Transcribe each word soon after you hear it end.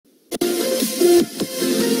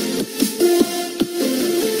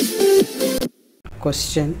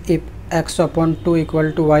Question: if x upon 2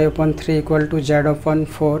 equal to y upon 3 equal to z upon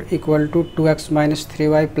 4 equal to 2x minus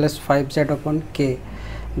 3y plus 5z upon k,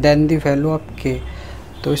 then the value of k.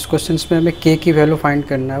 तो इस question में हमें k की value find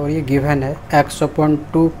करना है और ये given है x upon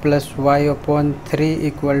 2 plus Y upon 3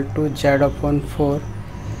 equal to z upon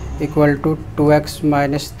 4 equal to 2x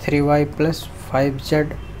minus 3y plus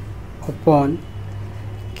 5z upon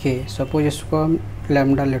k. Suppose इसको हम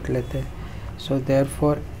लैम्डा लिख लेते हैं. So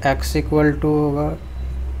therefore x equal to होगा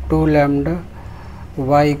 2 lambda,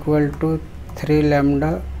 y equal to 3 lambda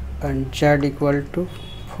and z equal to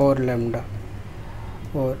 4 lambda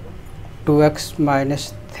और 2x minus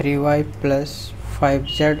 3y plus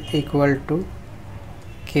 5z equal to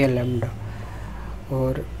k lambda.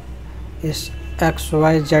 और इस x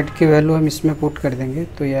y z की वैल्यू हम इसमें पुट कर देंगे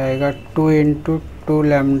तो ये आएगा 2 into 2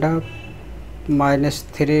 lambda minus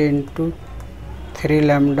 3 into 3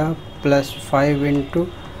 lambda plus 5 into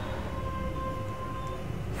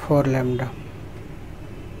 4 lambda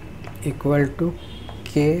equal to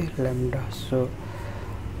k lambda. So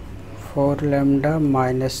 4 lambda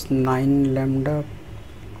minus 9 lambda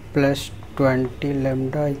plus 20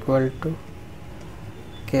 lambda equal to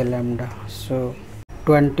k lambda. So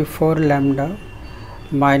 24 lambda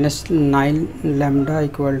minus 9 lambda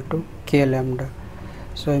equal to k lambda.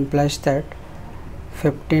 So implies that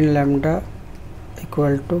 15 lambda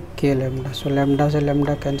equal to k lambda. So lambda से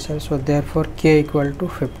lambda cancel. So therefore k equal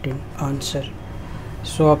to 15. Answer.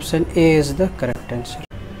 So option A is the correct answer.